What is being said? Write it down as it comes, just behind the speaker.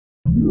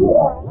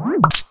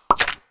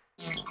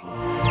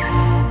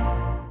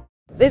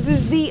This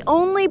is the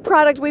only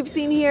product we've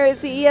seen here at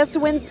CES to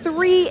win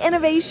 3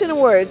 innovation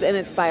awards, and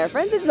it's by our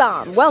friends at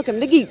Zomm.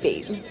 Welcome to Geek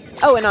Beat.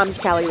 Oh, and I'm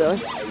Callie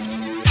Lewis.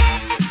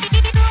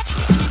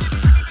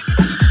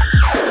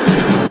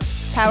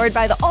 Powered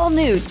by the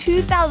all-new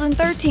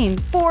 2013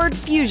 Ford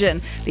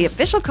Fusion, the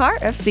official car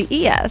of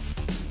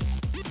CES.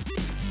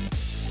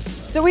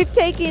 So we've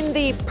taken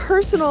the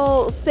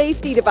personal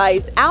safety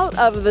device out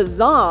of the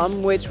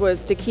Zomm, which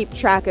was to keep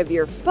track of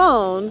your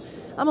phone.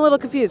 I'm a little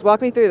confused.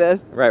 Walk me through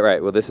this.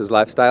 Right. Well, this is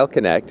Lifestyle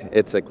Connect.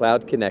 It's a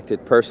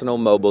cloud-connected personal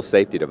mobile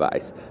safety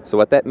device. So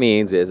what that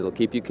means is it'll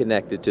keep you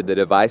connected to the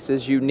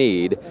devices you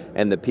need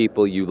and the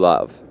people you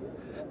love.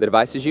 The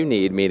devices you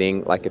need,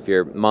 meaning like if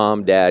your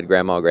mom, dad,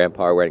 grandma,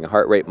 grandpa are wearing a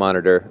heart rate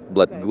monitor,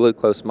 blood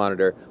glucose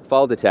monitor,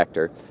 fall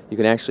detector, you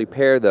can actually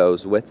pair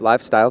those with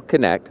Lifestyle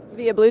Connect.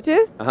 Via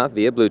Bluetooth?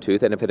 Via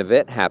Bluetooth, and if an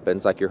event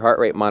happens, like your heart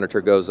rate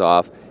monitor goes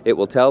off, it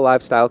will tell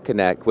Lifestyle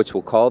Connect, which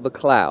will call the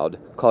cloud,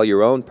 call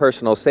your own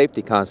personal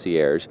safety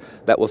concierge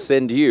that will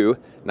send you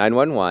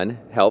 911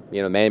 help,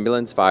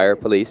 ambulance, fire,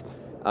 police,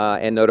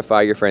 and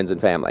notify your friends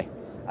and family.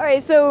 All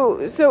right, so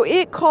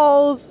it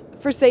calls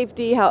for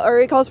safety, or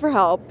it calls for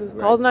help,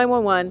 calls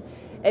 911.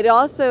 It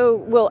also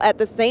will at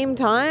the same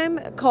time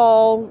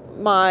call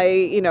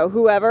my,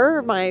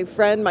 whoever, my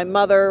friend, my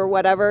mother,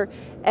 whatever,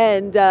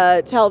 and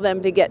tell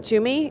them to get to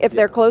me if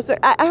they're closer.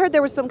 I heard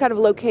there was some kind of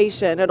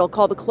location. It'll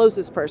call the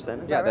closest person.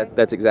 Is that right?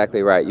 That's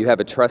exactly right. You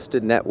have a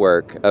trusted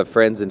network of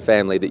friends and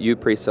family that you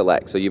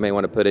pre-select. So you may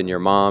want to put in your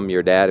mom,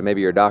 your dad, and maybe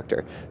your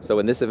doctor. So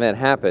when this event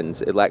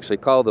happens, it'll actually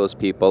call those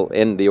people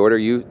in the order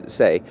you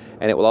say,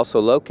 and it will also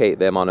locate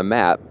them on a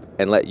map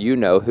and let you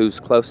know who's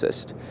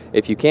closest.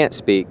 If you can't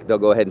speak, they'll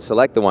go ahead and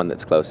select the one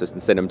that's closest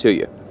and send them to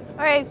you.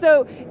 All right,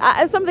 so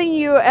something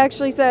you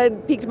actually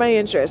said piqued my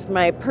interest,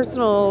 my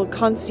personal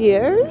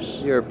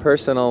concierge? Your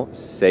personal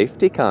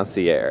safety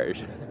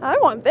concierge. I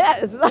want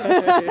this.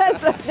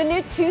 The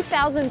new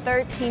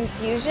 2013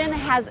 Fusion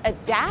has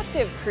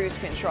adaptive cruise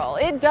control.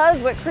 It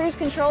does what cruise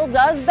control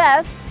does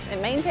best. It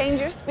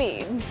maintains your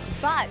speed.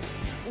 But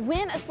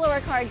when a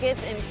slower car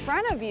gets in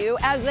front of you,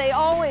 as they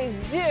always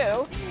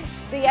do,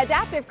 the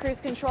adaptive cruise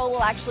control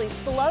will actually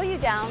slow you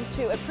down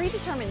to a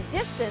predetermined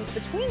distance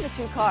between the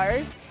two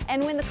cars,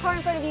 and when the car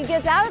in front of you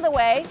gets out of the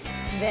way,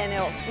 then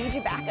it'll speed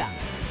you back up.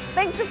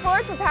 Thanks to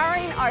Ford for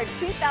powering our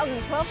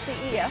 2012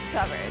 CES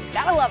coverage.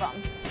 Gotta love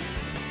them.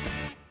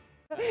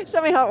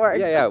 Show me how it works.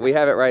 Yeah, we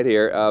have it right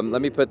here.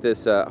 Let me put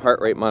this heart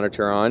rate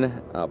monitor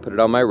on. I'll put it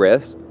on my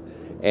wrist,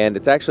 and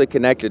it's actually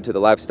connected to the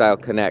Lifestyle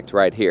Connect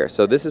right here.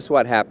 So this is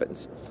what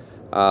happens.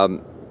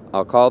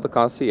 I'll call the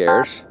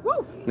concierge.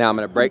 Now I'm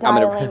going to break.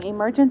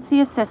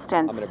 Emergency assistance.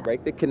 I'm going to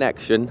break the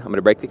connection. I'm going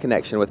to break the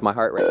connection with my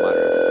heart rate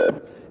monitor,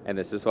 and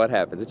this is what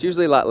happens. It's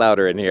usually a lot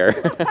louder in here.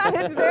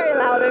 It's very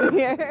loud in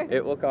here.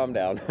 It will calm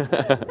down.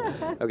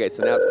 Okay,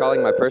 so now it's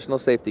calling my personal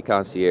safety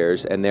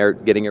concierge, and they're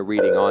getting a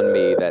reading on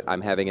me that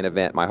I'm having an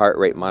event. My heart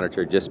rate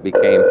monitor just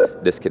became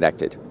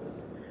disconnected.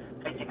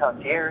 Safety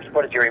concierge,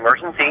 what is your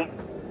emergency?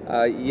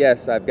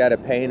 Yes, I've got a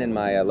pain in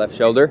my left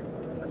shoulder.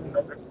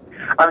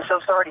 I'm so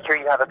sorry to hear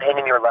you have a pain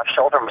in your left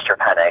shoulder, Mr.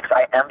 Penix.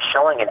 I am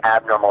showing an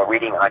abnormal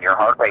reading on your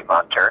heart rate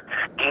monitor.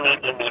 Do you need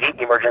immediate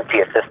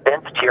emergency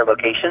assistance to your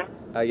location?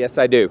 Yes,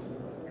 I do.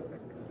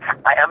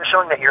 I am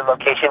showing that your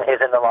location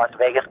is in the Las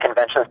Vegas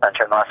Convention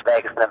Center in Las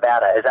Vegas,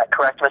 Nevada. Is that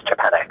correct, Mr.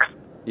 Penix?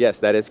 Yes,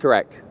 that is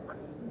correct.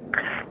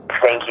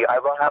 Thank you. I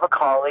will have a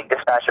colleague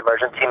dispatch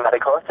emergency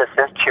medical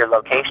assistance to your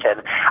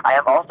location. I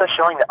am also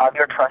showing that of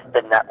your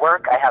trusted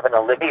network, I have an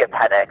Olivia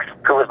Penix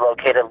who is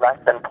located less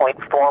than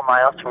 0.4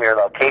 miles from your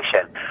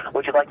location.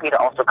 Would you like me to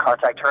also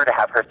contact her to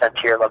have her sent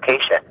to your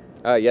location?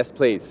 Yes,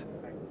 please.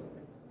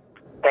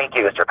 Thank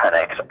you, Mr.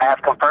 Penix. I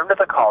have confirmed with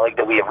a colleague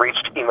that we have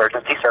reached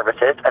emergency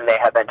services and they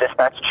have been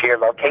dispatched to your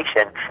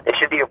location. They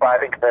should be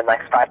arriving in the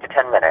next 5 to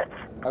 10 minutes.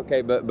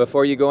 Okay, but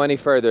before you go any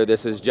further,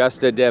 this is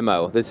just a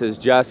demo. This is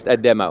just a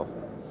demo.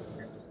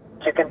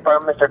 To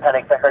confirm, Mr.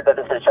 Penix, I heard that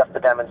this is just a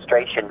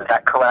demonstration. Is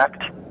that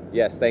correct?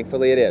 Yes,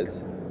 thankfully it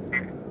is.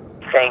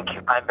 Thank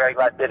you. I'm very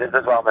glad it is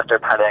as well, Mr.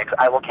 Penix.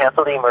 I will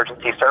cancel the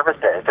emergency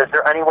services. Is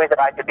there any way that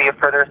I could be of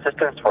further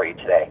assistance for you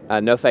today?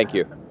 No, thank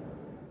you.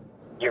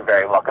 You're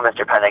very welcome,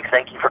 Mr. Penix.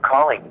 Thank you for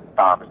calling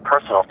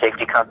Personal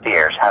Safety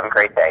Concierge. Have a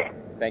great day.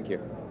 Thank you.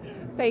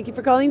 Thank you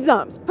for calling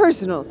Zomm's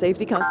Personal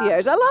Safety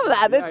Concierge. I love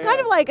that. It's kind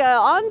of like a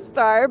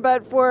OnStar,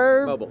 but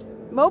for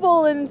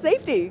mobile and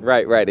safety.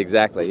 Right,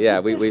 exactly. Yeah,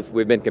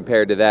 we've been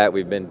compared to that.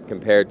 We've been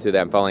compared to that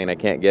I'm falling and I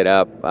can't get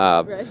up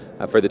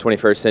for the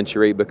 21st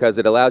century, because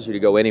it allows you to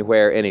go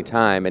anywhere,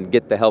 anytime, and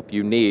get the help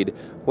you need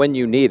when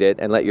you need it,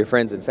 and let your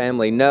friends and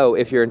family know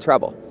if you're in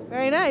trouble.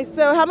 Very nice.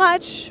 So how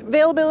much?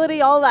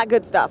 Availability, all that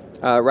good stuff?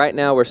 Right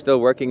now we're still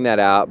working that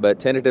out, but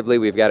tentatively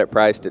we've got it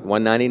priced at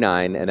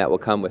 $199, and that will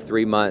come with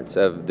 3 months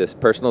of this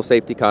personal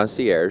safety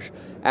concierge.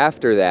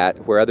 After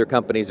that, where other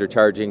companies are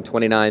charging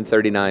 $29,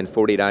 $39,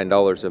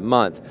 $49 a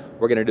month,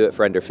 we're going to do it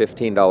for under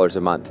 $15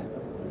 a month.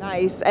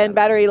 Nice. And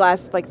battery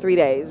lasts like 3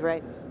 days,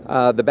 right?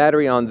 The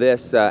battery on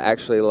this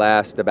actually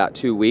lasts about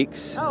 2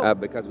 weeks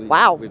because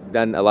we've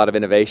done a lot of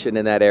innovation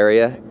in that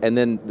area. And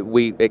then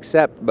we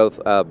accept both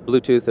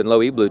Bluetooth and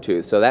low E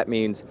Bluetooth. So that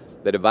means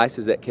the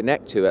devices that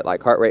connect to it,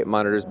 like heart rate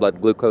monitors, blood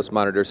glucose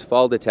monitors,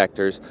 fall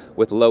detectors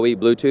with low E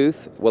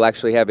Bluetooth, will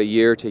actually have a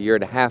 1 to 1.5 year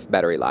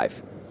battery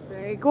life.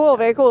 Very cool,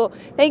 very cool.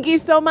 Thank you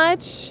so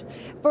much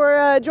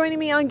for joining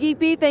me on Geek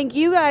Beat. Thank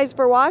you guys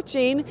for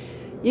watching.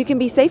 You can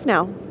be safe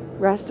now.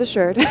 Rest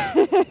assured.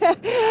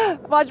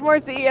 Watch more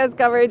CES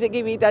coverage at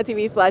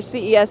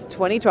geekbeat.tv/CES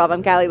 2012.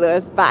 I'm Callie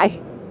Lewis.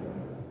 Bye.